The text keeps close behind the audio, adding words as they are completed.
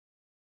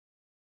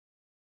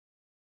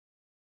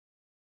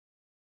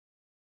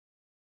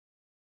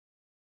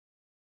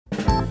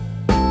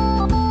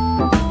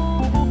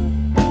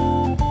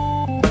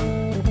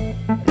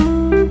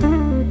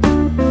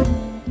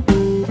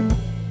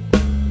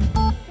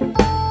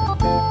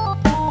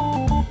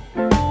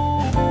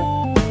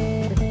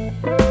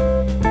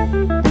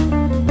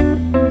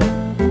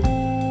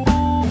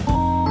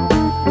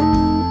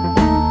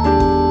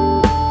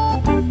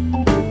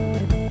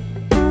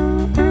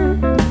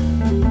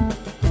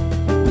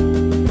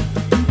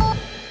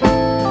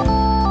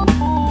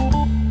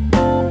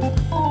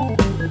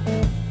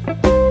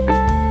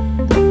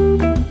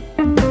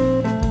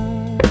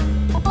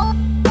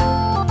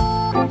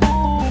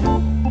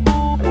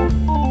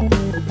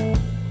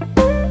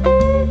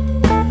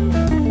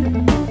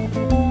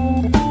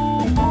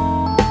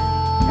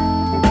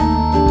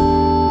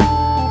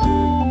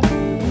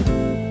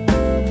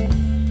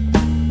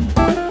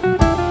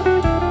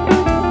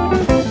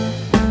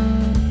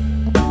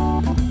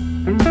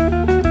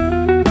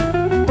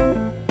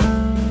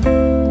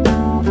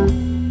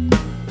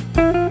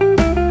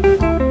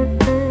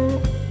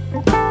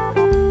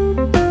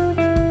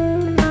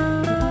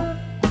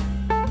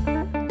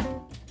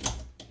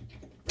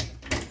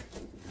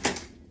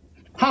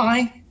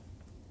Hi.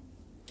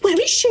 Where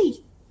is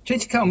she?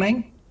 She's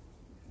coming.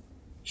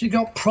 She's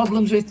got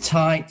problems with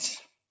tights.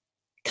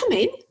 Come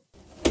in.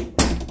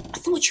 I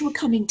thought you were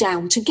coming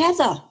down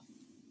together.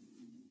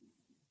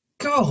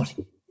 God,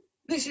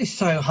 this is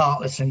so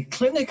heartless and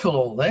clinical,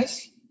 all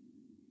this.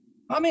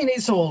 I mean,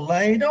 it's all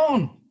laid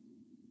on.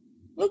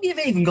 Look,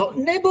 you've even got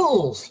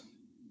nibbles.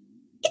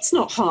 It's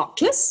not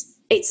heartless.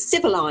 It's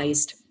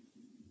civilised.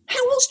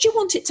 How else do you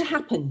want it to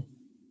happen?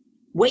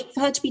 Wait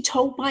for her to be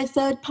told by a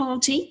third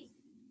party?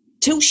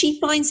 Till she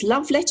finds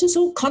love letters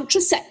or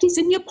contraceptives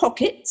in your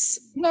pockets?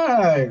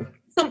 No.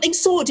 Something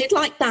sordid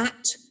like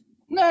that?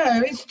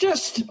 No, it's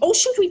just... Or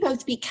should we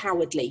both be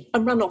cowardly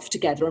and run off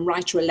together and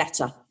write her a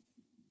letter?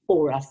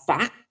 Or a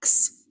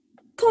fax?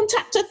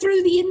 Contact her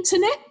through the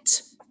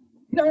internet?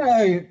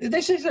 No,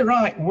 this is the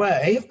right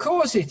way. Of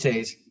course it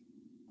is.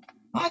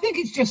 I think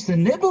it's just the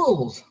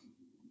nibbles.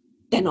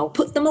 Then I'll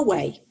put them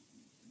away.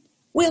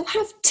 We'll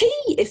have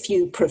tea if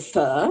you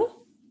prefer.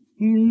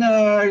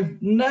 No,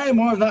 no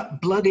more of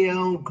that bloody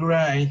old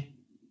grey.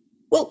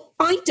 Well,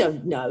 I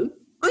don't know.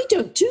 I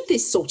don't do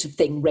this sort of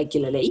thing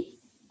regularly.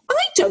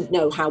 I don't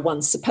know how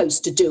one's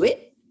supposed to do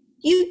it.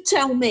 You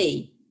tell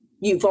me.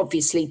 You've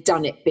obviously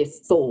done it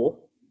before.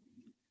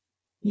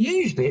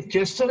 Usually it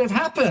just sort of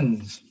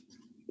happens.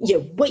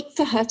 You wait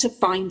for her to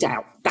find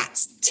out.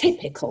 That's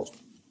typical.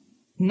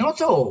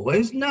 Not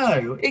always,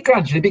 no. It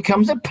gradually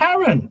becomes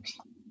apparent.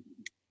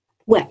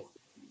 Well,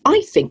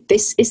 I think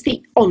this is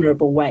the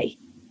honourable way.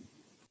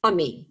 I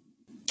mean,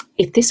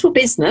 if this were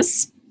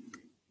business,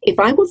 if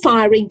I were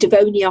firing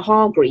Devonia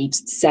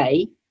Hargreaves,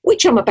 say,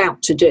 which I'm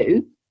about to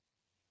do,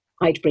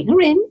 I'd bring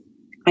her in,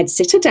 I'd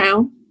sit her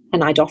down,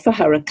 and I'd offer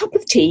her a cup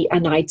of tea,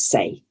 and I'd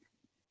say,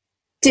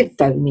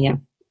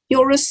 Devonia,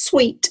 you're a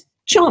sweet,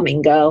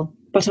 charming girl,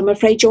 but I'm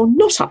afraid you're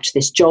not up to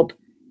this job,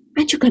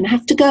 and you're going to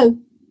have to go.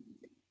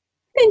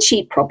 Then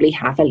she'd probably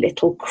have a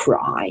little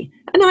cry,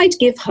 and I'd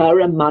give her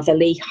a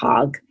motherly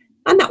hug,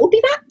 and that would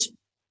be that.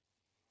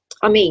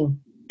 I mean,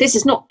 this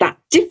is not that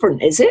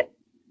different, is it?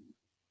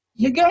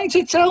 You're going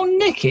to tell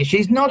Nikki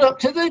she's not up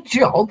to the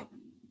job?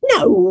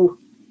 No.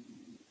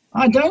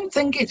 I don't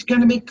think it's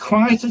going to be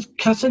quite as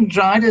cut and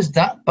dried as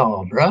that,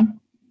 Barbara.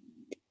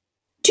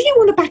 Do you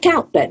want to back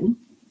out then?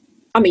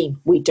 I mean,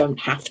 we don't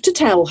have to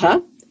tell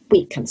her.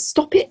 We can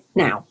stop it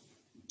now.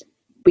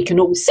 We can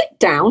all sit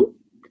down,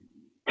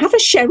 have a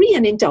sherry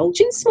and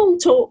indulge in small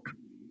talk,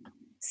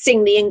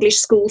 sing the English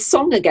school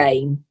song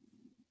again.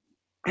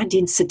 And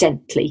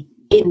incidentally,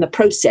 in the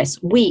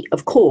process, we,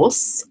 of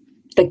course,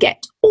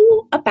 forget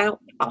all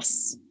about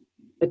us,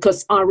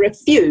 because I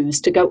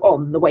refuse to go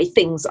on the way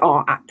things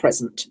are at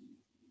present,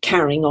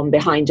 carrying on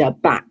behind her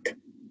back.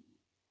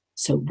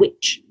 So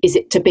which is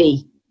it to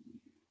be?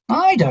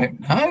 I don't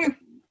know.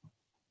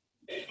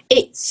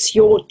 It's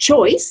your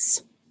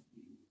choice.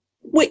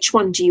 Which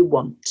one do you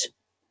want?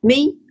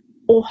 Me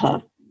or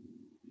her?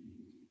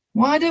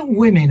 Why do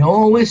women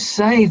always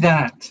say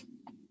that?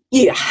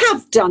 You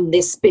have done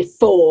this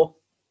before.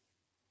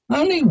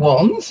 Only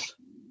once?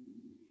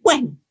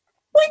 When?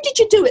 When did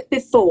you do it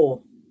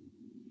before?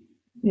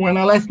 When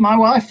I left my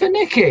wife for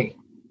Nikki.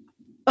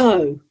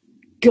 Oh,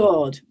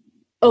 God.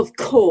 Of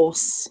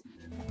course.